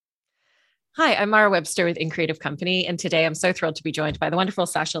Hi, I'm Mara Webster with In Creative Company, and today I'm so thrilled to be joined by the wonderful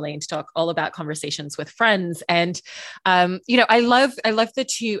Sasha Lane to talk all about conversations with friends. And I love the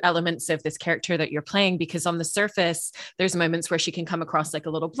two elements of this character that you're playing because on the surface, there's moments where she can come across like a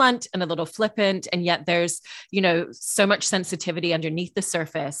little blunt and a little flippant, and yet there's so much sensitivity underneath the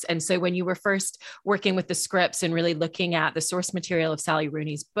surface. And so when you were first working with the scripts and really looking at the source material of Sally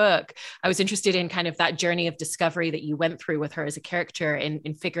Rooney's book, I was interested in kind of that journey of discovery that you went through with her as a character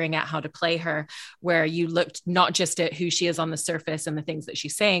in figuring out how to play her, where you looked not just at who she is on the surface and the things that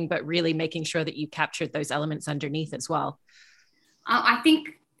she's saying, but really making sure that you captured those elements underneath as well. I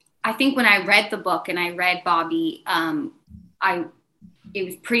think when I read the book and I read Bobby, I it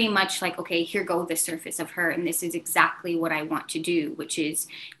was pretty much like, okay, here go the surface of her, and this is exactly what I want to do, which is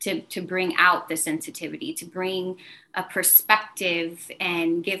to bring out the sensitivity, to bring a perspective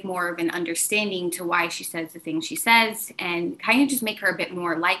and give more of an understanding to why she says the things she says, and kind of just make her a bit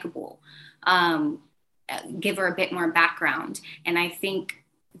more likable, um, give her a bit more background. And I think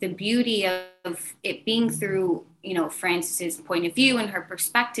the beauty of it being through, Frances's point of view and her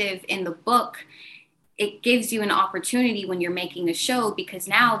perspective in the book, it gives you an opportunity when you're making a show, because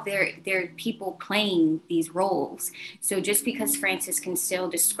now there are people playing these roles. So just because Frances can still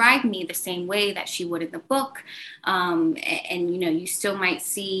describe me the same way that she would in the book, and you still might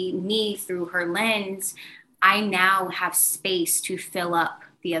see me through her lens, I now have space to fill up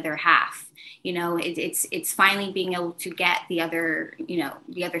the other half. It's finally being able to get the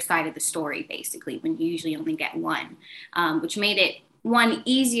other side of the story, basically, when you usually only get one, which made it one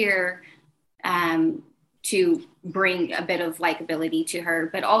easier to bring a bit of likability to her,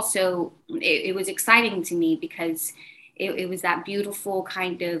 but also it was exciting to me because it was that beautiful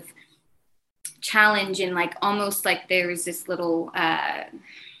kind of challenge, and like almost like there was this little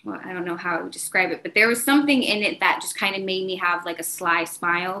well, I don't know how I would describe it, but there was something in it that just kind of made me have like a sly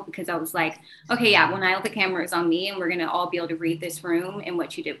smile, because I was like, okay, yeah, well, now the camera is on me and we're going to all be able to read this room, and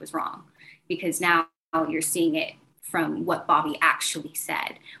what you did was wrong, because now you're seeing it from what Bobby actually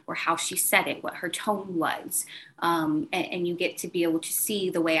said, or how she said it, what her tone was. And you get to be able to see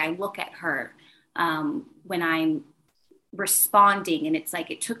the way I look at her when I'm responding. And it's like,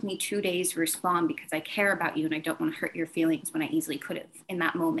 it took me 2 days to respond because I care about you and I don't want to hurt your feelings, when I easily could have in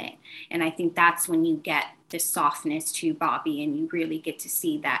that moment. And I think that's when you get the softness to Bobby, and you really get to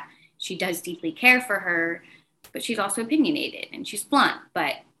see that she does deeply care for her, but she's also opinionated and she's blunt.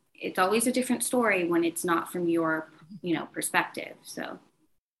 But it's always a different story when it's not from your perspective. So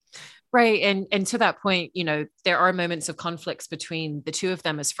Right. And to that point, there are moments of conflicts between the two of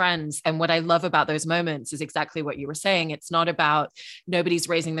them as friends. And what I love about those moments is exactly what you were saying. It's not about nobody's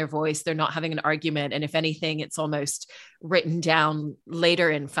raising their voice. They're not having an argument. And if anything, it's almost written down later,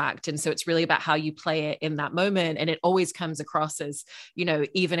 in fact. And so it's really about how you play it in that moment. And it always comes across as,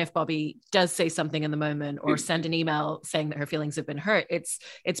 even if Bobby does say something in the moment or send an email saying that her feelings have been hurt, it's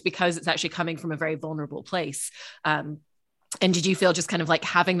because it's actually coming from a very vulnerable place. And did you feel just kind of like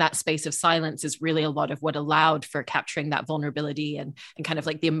having that space of silence is really a lot of what allowed for capturing that vulnerability and kind of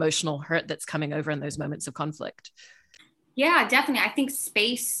like the emotional hurt that's coming over in those moments of conflict? yeah, definitely. I think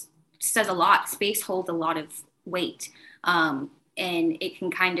space says a lot. Space holds a lot of weight, and it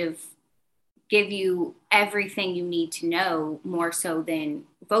can kind of give you everything you need to know, more so than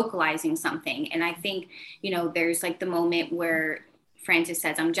vocalizing something. And I think, there's like the moment where Frances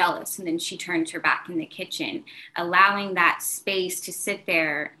says, I'm jealous, and then she turns her back in the kitchen, allowing that space to sit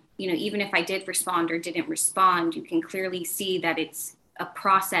there. Even if I did respond or didn't respond, you can clearly see that it's a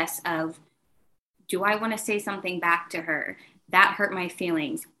process of, do I want to say something back to her? That hurt my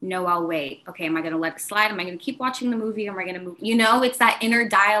feelings. No, I'll wait. Okay, am I going to let it slide? Am I going to keep watching the movie? Am I going to move? It's that inner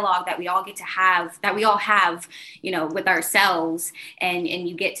dialogue that we all get to have, that we all have, with ourselves, and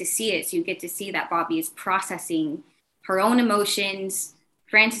you get to see it. So you get to see that Bobby is processing her own emotions,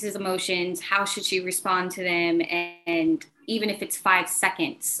 Frances's emotions. How should she respond to them? And even if it's 5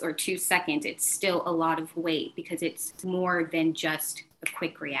 seconds or 2 seconds, it's still a lot of weight, because it's more than just a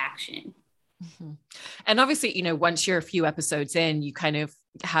quick reaction. Mm-hmm. And obviously, once you're a few episodes in, you kind of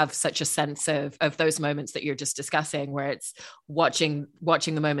have such a sense of those moments that you're just discussing, where it's watching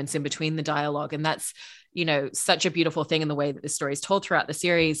the moments in between the dialogue. And that's, such a beautiful thing in the way that the story is told throughout the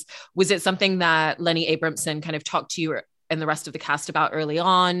series. Was it something that Lenny Abramson kind of talked to you and the rest of the cast about early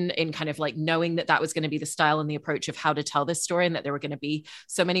on, in kind of like knowing that was going to be the style and the approach of how to tell this story, and that there were going to be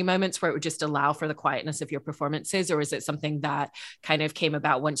so many moments where it would just allow for the quietness of your performances? Or is it something that kind of came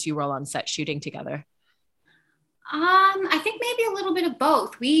about once you were all on set shooting together? I think maybe a little bit of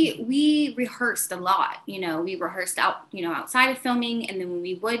both. We rehearsed a lot. We rehearsed outside of filming, and then when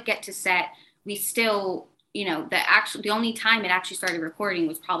we would get to set, we still the only time it actually started recording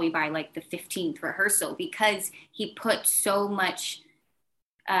was probably by like the 15th rehearsal, because he put so much,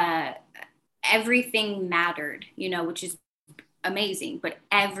 everything mattered, which is amazing, but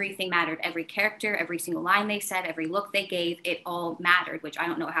everything mattered. Every character, every single line they said, every look they gave, it all mattered, which I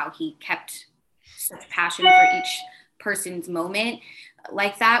don't know how he kept such passion for each person's moment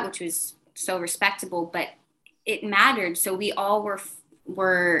like that, which was so respectable, but it mattered. So we all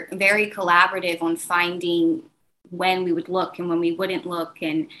were very collaborative on finding when we would look and when we wouldn't look.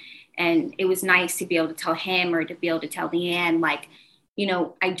 And it was nice to be able to tell him, or to be able to tell Leanne, like,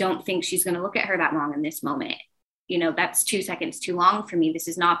 I don't think she's going to look at her that long in this moment. That's 2 seconds too long for me. This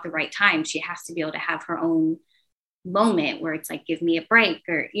is not the right time. She has to be able to have her own moment where it's like, give me a break,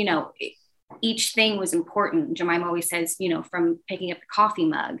 or, each thing was important. Jemima always says, from picking up the coffee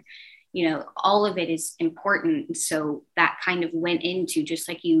mug, all of it is important. So that kind of went into, just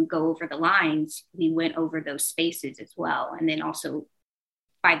like you go over the lines, we went over those spaces as well. And then also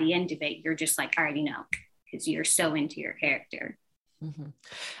by the end of it, you're just like, I already know, because you're so into your character. Mm-hmm.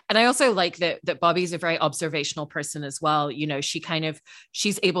 And I also like that Bobby's a very observational person as well.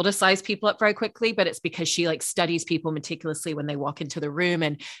 She's able to size people up very quickly, but it's because she like studies people meticulously when they walk into the room.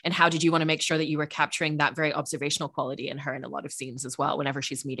 And how did you want to make sure that you were capturing that very observational quality in her in a lot of scenes as well, whenever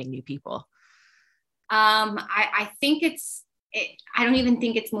she's meeting new people? I think I don't even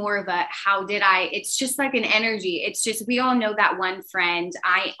think it's more of a, it's just like an energy. It's just, we all know that one friend.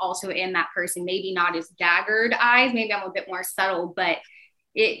 I also am that person, maybe not as daggered eyes. Maybe I'm a bit more subtle, but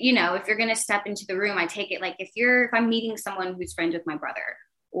if you're going to step into the room, I take it like, if I'm meeting someone who's friends with my brother,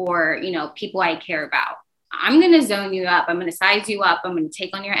 or, people I care about, I'm going to zone you up. I'm going to size you up. I'm going to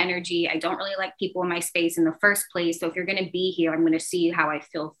take on your energy. I don't really like people in my space in the first place. So if you're going to be here, I'm going to see how I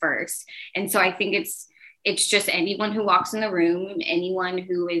feel first. And so I think it's just anyone who walks in the room, anyone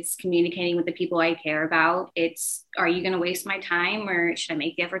who is communicating with the people I care about, are you going to waste my time, or should I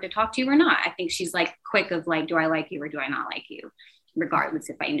make the effort to talk to you or not? I think she's like quick of like, do I like you or do I not like you, regardless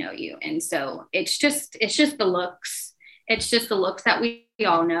if I know you. And so it's just the looks. It's just the looks that we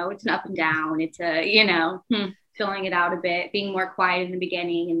all know. It's an up and down. It's filling it out a bit, being more quiet in the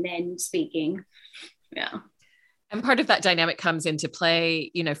beginning and then speaking. Yeah. And part of that dynamic comes into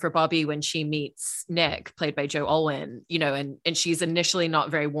play, for Bobby when she meets Nick, played by Joe Alwyn, and she's initially not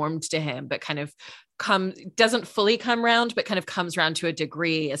very warmed to him, but kind of doesn't fully come around, but kind of comes around to a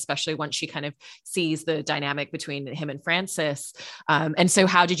degree, especially once she kind of sees the dynamic between him and Francis. And so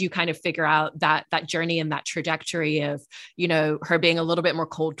how did you kind of figure out that journey and that trajectory of, her being a little bit more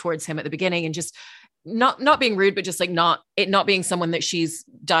cold towards him at the beginning, and just not being rude, but just like not being someone that she's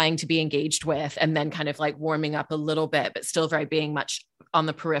dying to be engaged with, and then kind of like warming up a little bit, but still very being much on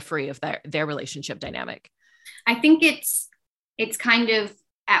the periphery of their relationship dynamic? I think it's kind of,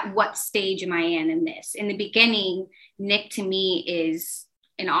 at what stage am I in this? In the beginning, Nick to me is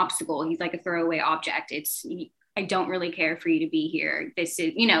an obstacle. He's like a throwaway object. I don't really care for you to be here. This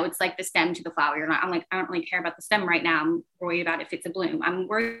is, it's like the stem to the flower. I'm like, I don't really care about the stem right now. I'm worried about if it's a bloom. I'm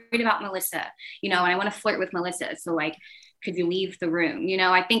worried about Melissa, and I want to flirt with Melissa. So like, could you leave the room?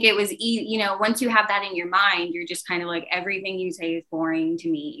 I think it was, once you have that in your mind, you're just kind of like, everything you say is boring to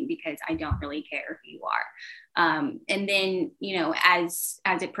me because I don't really care who you are. And then, as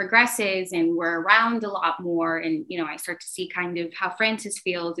it progresses and we're around a lot more, and, I start to see kind of how Francis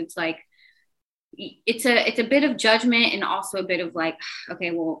feels, it's like, it's a bit of judgment, and also a bit of like,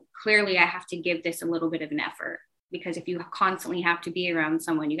 okay, well, clearly I have to give this a little bit of an effort, because if you constantly have to be around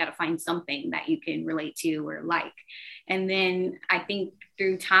someone, you got to find something that you can relate to or like. And then I think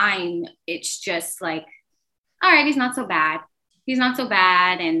through time, it's just like, all right, he's not so bad.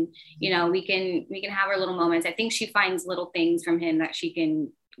 And, we can have our little moments. I think she finds little things from him that she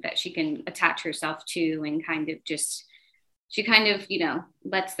can attach herself to, and kind of just, she kind of,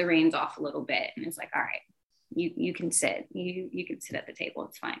 lets the reins off a little bit, and it's like, all right, you can sit, you can sit at the table.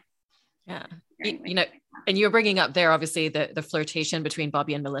 It's fine. Yeah. And you're bringing up there, obviously, the flirtation between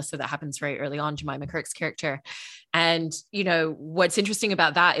Bobby and Melissa that happens very early on, Jemima Kirk's character. And, what's interesting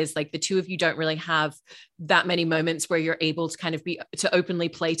about that is like the two of you don't really have that many moments where you're able to kind of to openly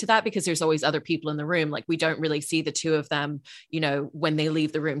play to that, because there's always other people in the room. Like we don't really see the two of them, when they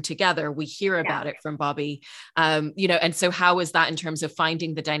leave the room together. We hear about it from Bobby, and so how is that in terms of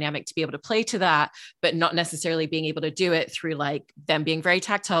finding the dynamic to be able to play to that, but not necessarily being able to do it through like them being very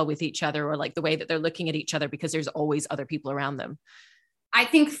tactile with each other, or like the way that they're looking at each other, because there's always other people around them? I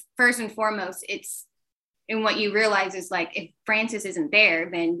think first and foremost, and what you realize is like, if Francis isn't there,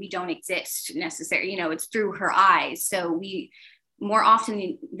 then we don't exist necessarily, it's through her eyes. So we, more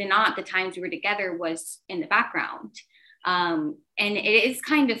often than not, the times we were together was in the background. And it is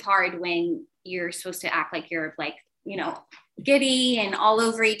kind of hard when you're supposed to act like you're like, you know, giddy and all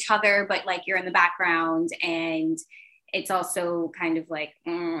over each other, but like you're in the background. And it's also kind of like,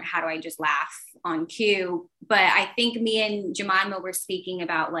 how do I just laugh on cue? But I think me and Jemima were speaking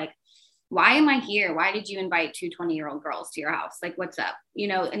about like, why am I here? Why did you invite two 20-year-old girls to your house? Like, what's up? You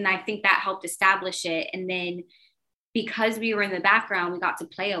know, and I think that helped establish it. And then because we were in the background, we got to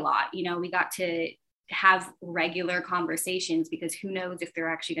play a lot. You know, we got to have regular conversations, because who knows if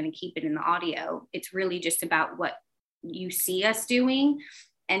they're actually going to keep it in the audio. It's really just about what you see us doing.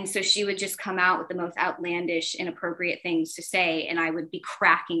 And so she would just come out with the most outlandish, inappropriate things to say, and I would be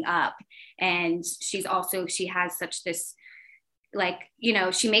cracking up. And she has such this, like, you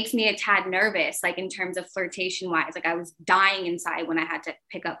know, she makes me a tad nervous, like in terms of flirtation wise. Like I was dying inside when I had to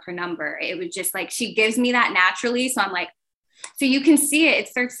pick up her number. It was just like, she gives me that naturally. So I'm like, so you can see it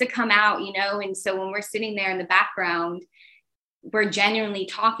starts to come out, you know? And so when we're sitting there in the background, we're genuinely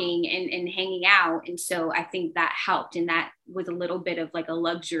talking and hanging out. And so I think that helped. And that was a little bit of like a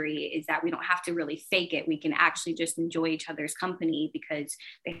luxury, is that we don't have to really fake it. We can actually just enjoy each other's company, because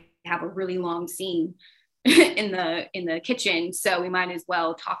they have a really long scene in the kitchen. So we might as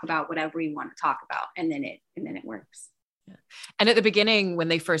well talk about whatever we want to talk about. And then it works. Yeah. And at the beginning, when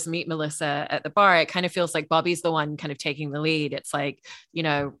they first meet Melissa at the bar, it kind of feels like Bobby's the one kind of taking the lead. It's like, you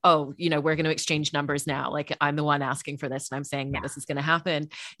know, oh, you know, we're going to exchange numbers now. Like I'm the one asking for this and I'm saying that this is going to happen.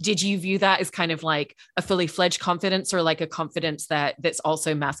 Did you view that as kind of like a fully fledged confidence, or like a confidence that's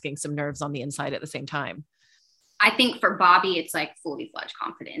also masking some nerves on the inside at the same time? I think for Bobby, it's like fully fledged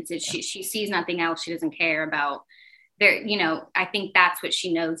confidence. She sees nothing else. She doesn't care about there. You know, I think that's what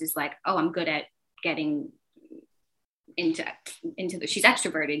she knows is like, oh, I'm good at getting into she's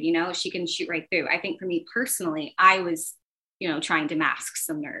extroverted, you know, she can shoot right through. I think for me personally, I was, you know, trying to mask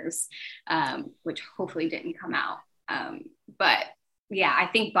some nerves, which hopefully didn't come out. But yeah, I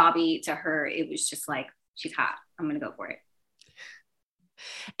think Bobby, to her, it was just like, she's hot, I'm going to go for it.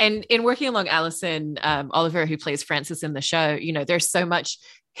 And in working along Allison Oliver, who plays Frances in the show, you know, there's so much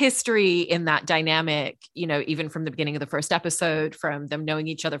history in that dynamic, you know, even from the beginning of the first episode, from them knowing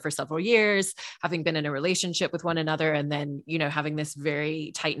each other for several years, having been in a relationship with one another, and then, you know, having this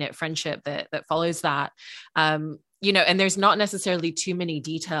very tight-knit friendship that follows that. You know, and there's not necessarily too many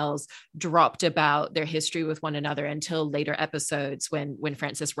details dropped about their history with one another until later episodes when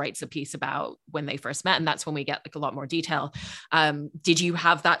Frances writes a piece about when they first met. And that's when we get like a lot more detail. Did you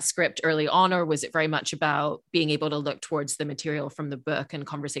have that script early on, or was it very much about being able to look towards the material from the book and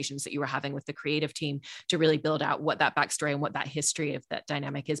conversations that you were having with the creative team to really build out what that backstory and what that history of that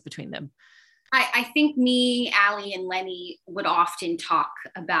dynamic is between them? I think me, Allie, and Lenny would often talk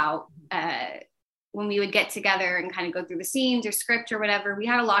about, when we would get together and kind of go through the scenes or script or whatever, we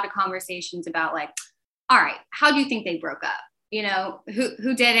had a lot of conversations about like, all right, how do you think they broke up? You know,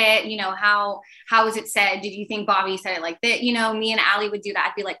 who did it? You know, how was it said? Did you think Bobby said it like that? You know, me and Allie would do that.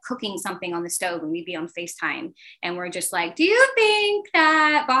 I'd be like cooking something on the stove and we'd be on FaceTime and we're just like, do you think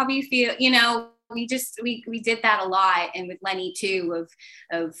that Bobby you know, we did that a lot. And with Lenny too,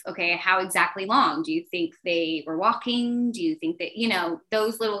 of okay, how exactly long do you think they were walking? Do you think that, you know,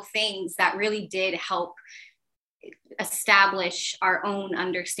 those little things that really did help establish our own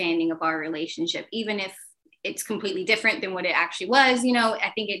understanding of our relationship, even if it's completely different than what it actually was. You know,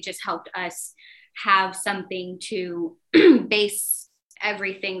 I think it just helped us have something to base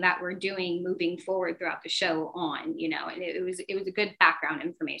everything that we're doing moving forward throughout the show on, you know. And it was a good background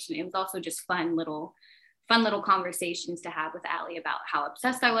information. It was also just fun little conversations to have with Allie about how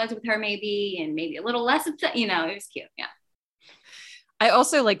obsessed I was with her, maybe, and maybe a little less obsessed, you know. It was cute. Yeah. I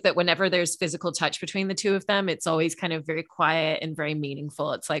also like that whenever there's physical touch between the two of them, it's always kind of very quiet and very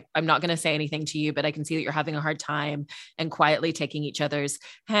meaningful. It's like, I'm not going to say anything to you, but I can see that you're having a hard time, and quietly taking each other's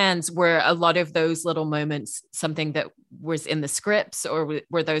hands. Were a lot of those little moments something that was in the scripts, or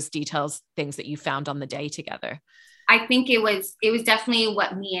were those details things that you found on the day together? I think it was definitely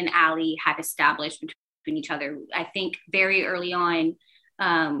what me and Allie had established between each other. I think very early on,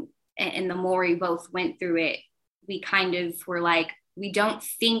 and the more we both went through it, we kind of were like, we don't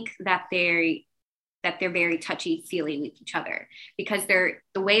think that they're very touchy-feely with each other, because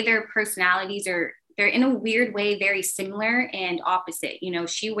the way their personalities are, they're in a weird way very similar and opposite. You know,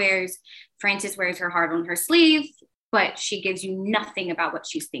 Frances wears her heart on her sleeve, but she gives you nothing about what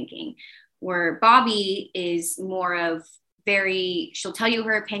she's thinking. Where Bobby is more of she'll tell you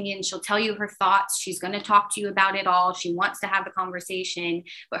her opinion, she'll tell you her thoughts, she's going to talk to you about it all, she wants to have the conversation,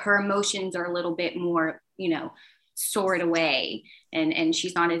 but her emotions are a little bit more, you know, stored away, and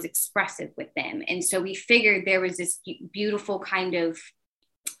she's not as expressive with them. And so we figured there was this beautiful kind of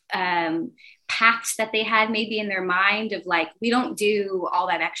pacts that they had maybe in their mind of like, we don't do all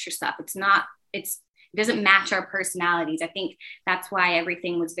that extra stuff. It doesn't match our personalities. I think that's why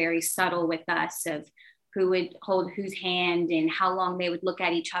everything was very subtle with us, of who would hold whose hand and how long they would look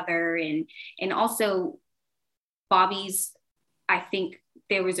at each other. And also Bobby's, I think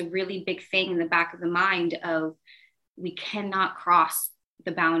there was a really big thing in the back of the mind of, we cannot cross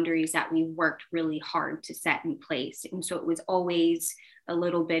the boundaries that we worked really hard to set in place. And so it was always a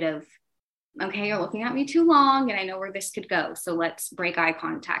little bit of, okay, you're looking at me too long and I know where this could go. So let's break eye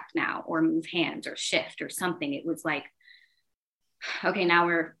contact now, or move hands or shift or something. It was like, okay, now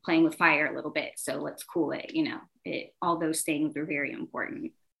we're playing with fire a little bit. So let's cool it, all those things are very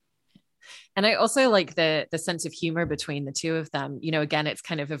important. And I also like the sense of humor between the two of them. Again, it's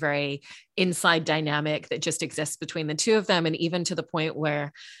kind of a very inside dynamic that just exists between the two of them. And even to the point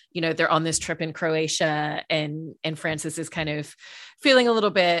where, they're on this trip in Croatia and Frances is kind of feeling a little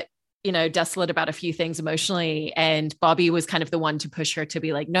bit, desolate about a few things emotionally. And Bobby was kind of the one to push her to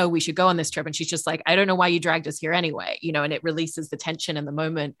be like, no, we should go on this trip. And she's just like, I don't know why you dragged us here anyway, and it releases the tension in the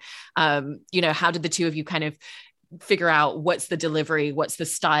moment. How did the two of you kind of figure out what's the delivery, what's the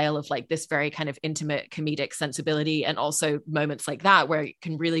style of like this very kind of intimate comedic sensibility, and also moments like that where it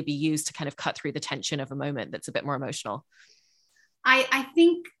can really be used to kind of cut through the tension of a moment that's a bit more emotional? I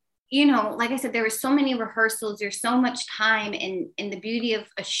think, like I said, there were so many rehearsals, there's so much time, and the beauty of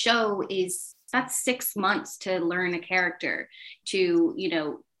a show is that's 6 months to learn a character, to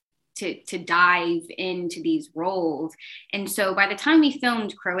dive into these roles. And so by the time we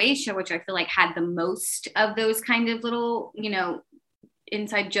filmed Croatia, which I feel like had the most of those kind of little,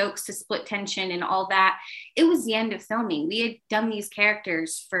 inside jokes to split tension and all that, it was the end of filming. We had done these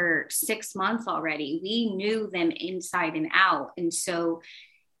characters for 6 months already. We knew them inside and out.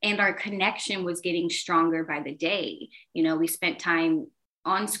 And our connection was getting stronger by the day. We spent time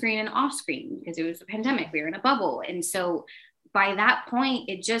on screen and off screen because it was a pandemic. We were in a bubble. And so by that point,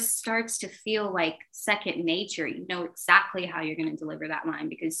 it just starts to feel like second nature. You know exactly how you're going to deliver that line,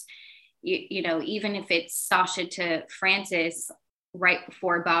 because, even if it's Sasha to Frances right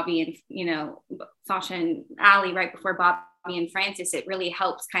before Bobby and, Sasha and Ali right before Bobby and Frances, it really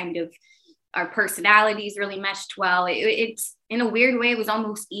helps kind of, our personalities really meshed well. It's in a weird way, it was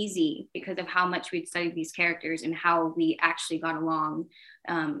almost easy because of how much we'd studied these characters and how we actually got along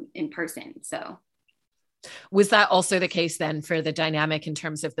in person. So. Was that also the case then for the dynamic in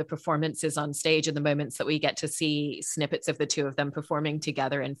terms of the performances on stage and the moments that we get to see snippets of the two of them performing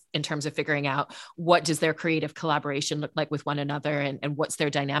together, and in terms of figuring out what does their creative collaboration look like with one another, and what's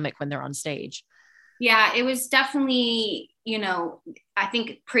their dynamic when they're on stage? Yeah, it was definitely, I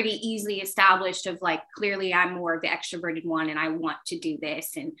think pretty easily established of like, clearly I'm more of the extroverted one and I want to do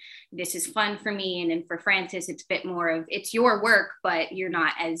this and this is fun for me. And then for Frances, it's a bit more of, it's your work, but you're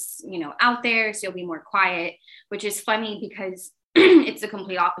not as, out there. So you'll be more quiet, which is funny because it's the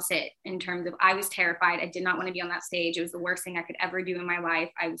complete opposite in terms of, I was terrified. I did not want to be on that stage. It was the worst thing I could ever do in my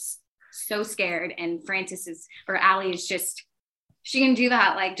life. I was so scared. And Ali is just, she can do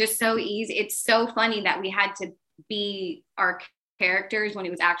that like just so easy. It's so funny that we had to be our characters when it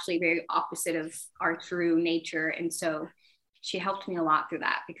was actually very opposite of our true nature. And so she helped me a lot through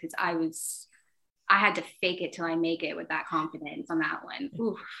that, because I had to fake it till I make it with that confidence on that one.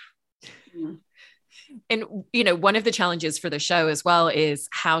 Oof. Mm. And, one of the challenges for the show as well is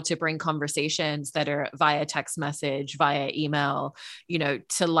how to bring conversations that are via text message, via email,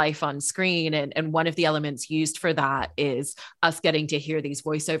 to life on screen. And one of the elements used for that is us getting to hear these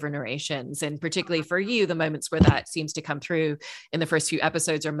voiceover narrations. And particularly for you, the moments where that seems to come through in the first few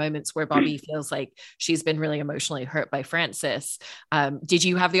episodes are moments where Bobby feels like she's been really emotionally hurt by Frances. Did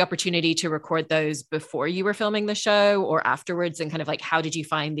you have the opportunity to record those before you were filming the show or afterwards? And kind of like, how did you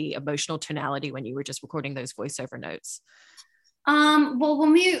find the emotional tonality when you were just recording those voiceover notes? Well,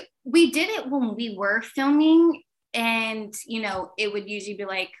 when we did it when we were filming, and it would usually be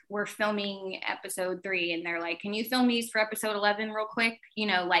like, we're filming episode 3 and they're like, can you film these for episode 11 real quick?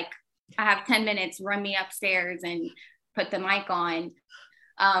 Like, I have 10 minutes, run me upstairs and put the mic on.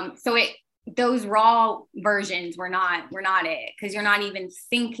 So those raw versions were not it, because you're not even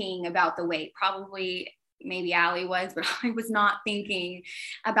thinking about the weight. Probably maybe Ali was, but I was not thinking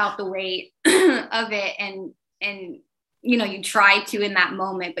about the weight of it. And you try to in that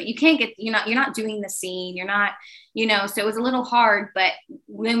moment, but you can't get, you're not doing the scene, you're not, so it was a little hard. But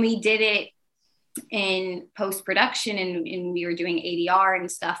when we did it in post-production and we were doing ADR and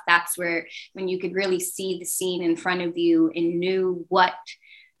stuff, that's where, when you could really see the scene in front of you and knew what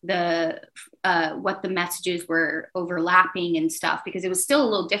the messages were overlapping and stuff, because it was still a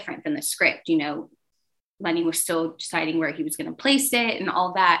little different than the script. Lenny was still deciding where he was going to place it and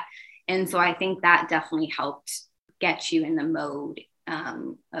all that. And so I think that definitely helped get you in the mode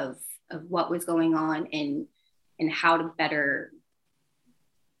of what was going on and how to better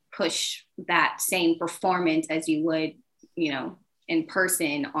push that same performance as you would, you know, in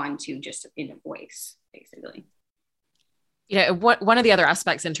person onto just in a voice, basically. You know, one of the other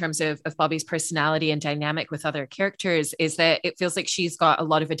aspects in terms of Bobby's personality and dynamic with other characters is that it feels like she's got a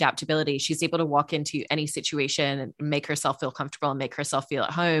lot of adaptability. She's able to walk into any situation and make herself feel comfortable and make herself feel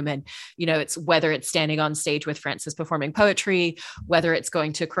at home. And, you know, it's whether it's standing on stage with Frances performing poetry, whether it's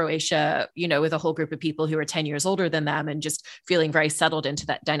going to Croatia, you know, with a whole group of people who are 10 years older than them and just feeling very settled into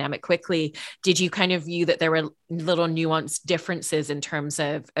that dynamic quickly. Did you kind of view that there were little nuanced differences in terms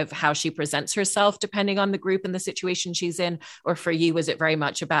of how she presents herself depending on the group and the situation she's in? Or for you, was it very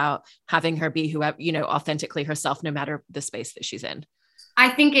much about having her be who, you know, authentically herself, no matter the space that she's in?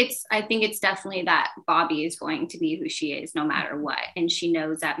 I think it's definitely that Bobby is going to be who she is no matter what. And she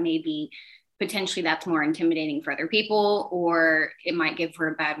knows that maybe potentially that's more intimidating for other people, or it might give her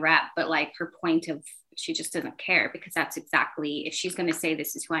a bad rap, but like her point of, she just doesn't care, because that's exactly, if she's going to say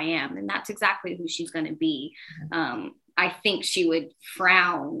this is who I am, then that's exactly who she's going to be. I think she would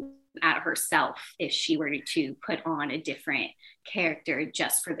frown at herself if she were to put on a different character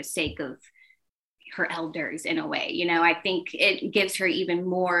just for the sake of her elders in a way. You know, I think it gives her even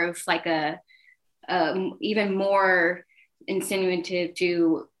more of like a even more insinuative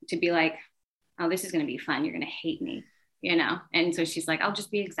to be like, oh, this is going to be fun, you're going to hate me, you know. And so she's like, I'll just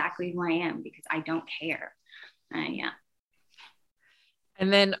be exactly who I am because I don't care. Yeah.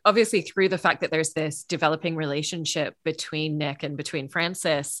 And then obviously through the fact that there's this developing relationship between Nick and between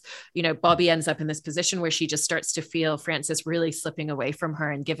Frances, you know, Bobby ends up in this position where she just starts to feel Frances really slipping away from her.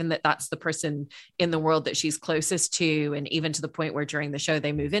 And given that that's the person in the world that she's closest to, and even to the point where during the show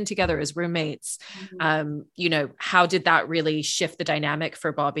they move in together as roommates, you know, how did that really shift the dynamic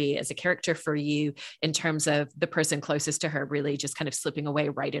for Bobby as a character for you in terms of the person closest to her really just kind of slipping away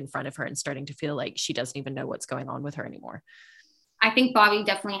right in front of her and starting to feel like she doesn't even know what's going on with her anymore? I think Bobby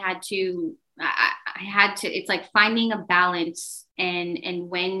definitely had to, it's like finding a balance and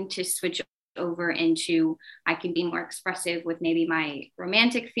when to switch over into, I can be more expressive with maybe my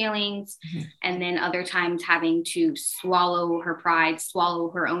romantic feelings. And then other times having to swallow her pride, swallow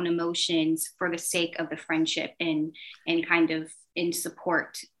her own emotions for the sake of the friendship and kind of in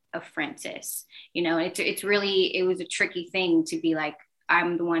support of Frances. You know, it's really, it was a tricky thing to be like,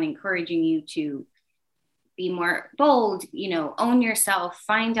 I'm the one encouraging you to be more bold, you know, own yourself,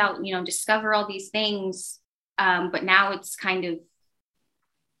 find out, you know, discover all these things. But now it's,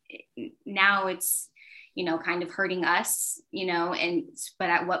 you know, kind of hurting us, you know, but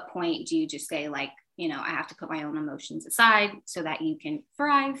at what point do you just say like, you know, I have to put my own emotions aside so that you can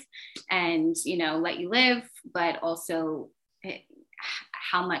thrive and, you know, let you live, but also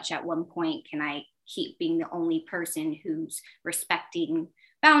how much at one point can I keep being the only person who's respecting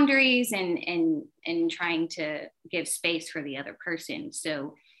boundaries and trying to give space for the other person.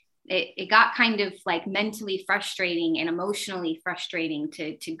 So it got kind of like mentally frustrating and emotionally frustrating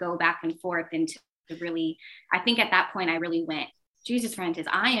to go back and forth and to really, I think at that point I really went, Jesus, Frances,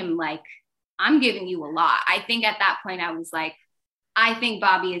 I'm giving you a lot. I think at that point I was like, I think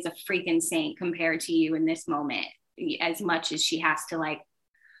Bobby is a freaking saint compared to you in this moment, as much as she has to like,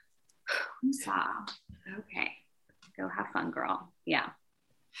 okay, go have fun, girl. Yeah.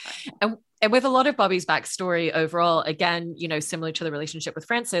 And with a lot of Bobby's backstory overall, again, you know, similar to the relationship with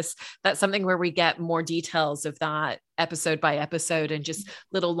Frances, that's something where we get more details of that episode by episode and just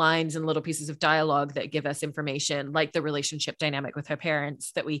little lines and little pieces of dialogue that give us information, like the relationship dynamic with her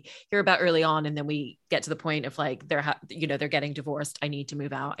parents that we hear about early on. And then we get to the point of like, they're getting divorced. I need to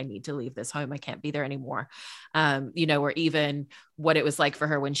move out. I need to leave this home. I can't be there anymore. You know, or even what it was like for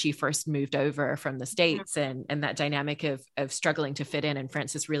her when she first moved over from the States and that dynamic of struggling to fit in and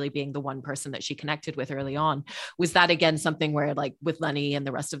Frances really being the one person that she connected with early on. Was that again, something where like with Lenny and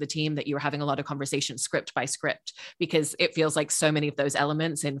the rest of the team that you were having a lot of conversations script by script, because it feels like so many of those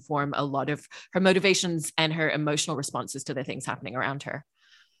elements inform a lot of her motivations and her emotional responses to the things happening around her?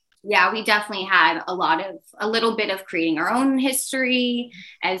 Yeah, we definitely had a little bit of creating our own history,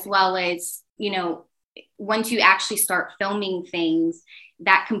 as well as, you know, once you actually start filming things,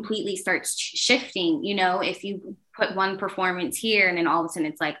 that completely starts shifting. You know, if you put one performance here and then all of a sudden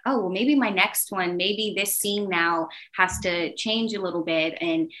it's like, oh, well, maybe my next one, maybe this scene now has to change a little bit.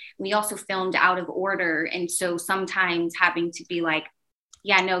 And we also filmed out of order. And so sometimes having to be like,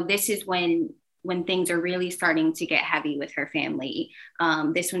 yeah, no, this is when when things are really starting to get heavy with her family.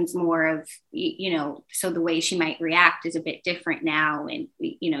 This one's more of, so the way she might react is a bit different now. And,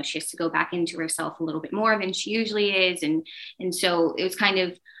 she has to go back into herself a little bit more than she usually is. And so it was kind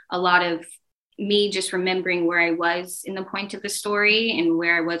of a lot of me just remembering where I was in the point of the story and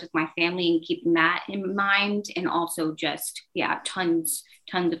where I was with my family and keeping that in mind. And also just, tons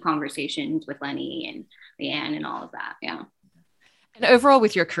of conversations with Lenny and Leanne and all of that. Yeah. And overall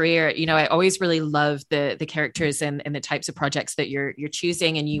with your career, I always really love the characters and the types of projects that you're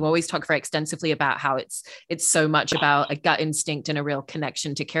choosing. And you always talk very extensively about how it's so much about a gut instinct and a real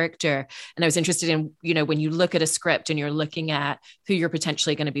connection to character. And I was interested in, when you look at a script and you're looking at who you're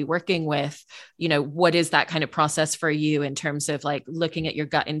potentially going to be working with, what is that kind of process for you in terms of like looking at your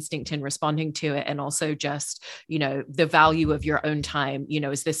gut instinct and responding to it? And also just, the value of your own time,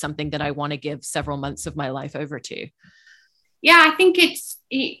 is this something that I want to give several months of my life over to? Yeah, I think it's,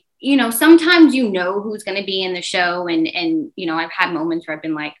 sometimes who's going to be in the show. And, I've had moments where I've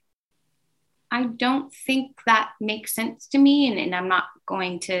been like, I don't think that makes sense to me. And I'm not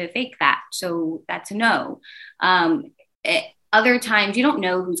going to fake that. So that's a no. Other times you don't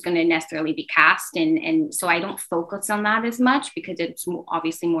know who's going to necessarily be cast. And so I don't focus on that as much because it's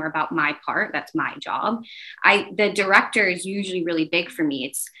obviously more about my part. That's my job. The director is usually really big for me.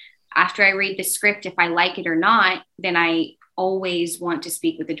 It's after I read the script, if I like it or not, then I always want to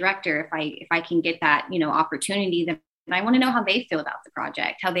speak with the director. If I can get that, opportunity, then I want to know how they feel about the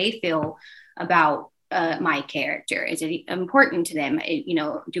project, how they feel about my character. Is it important to them?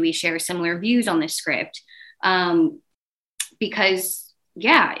 Do we share similar views on the script? Because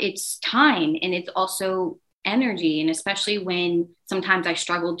it's time and it's also energy. And especially when sometimes I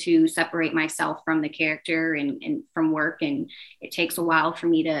struggle to separate myself from the character and from work. And it takes a while for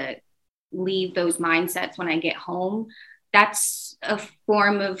me to leave those mindsets when I get home. That's a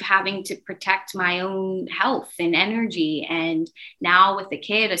form of having to protect my own health and energy. And now with the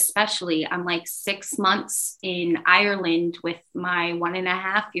kid, especially, I'm like 6 months in Ireland with my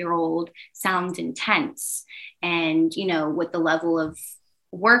 1.5-year-old. Sounds intense. And, with the level of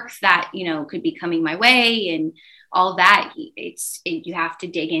work that, could be coming my way and all that, you have to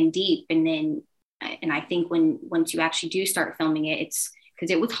dig in deep. And I think once you actually do start filming it, it's,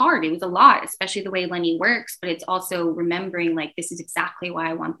 because it was hard. It was a lot, especially the way Lenny works, but it's also remembering like, this is exactly why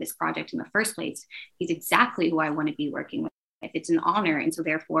I want this project in the first place. He's exactly who I want to be working with. It's an honor. And so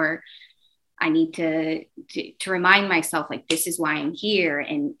therefore I need to remind myself, like, this is why I'm here.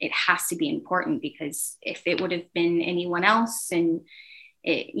 And it has to be important, because if it would have been anyone else and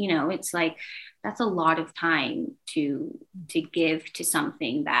it's like, that's a lot of time to give to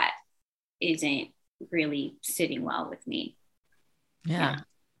something that isn't really sitting well with me. Yeah.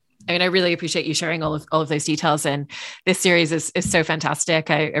 I mean, I really appreciate you sharing all of those details. And this series is so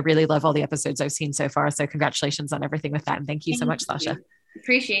fantastic. I really love all the episodes I've seen so far. So congratulations on everything with that. And thank you so much, Sasha.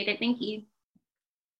 Appreciate it. Thank you.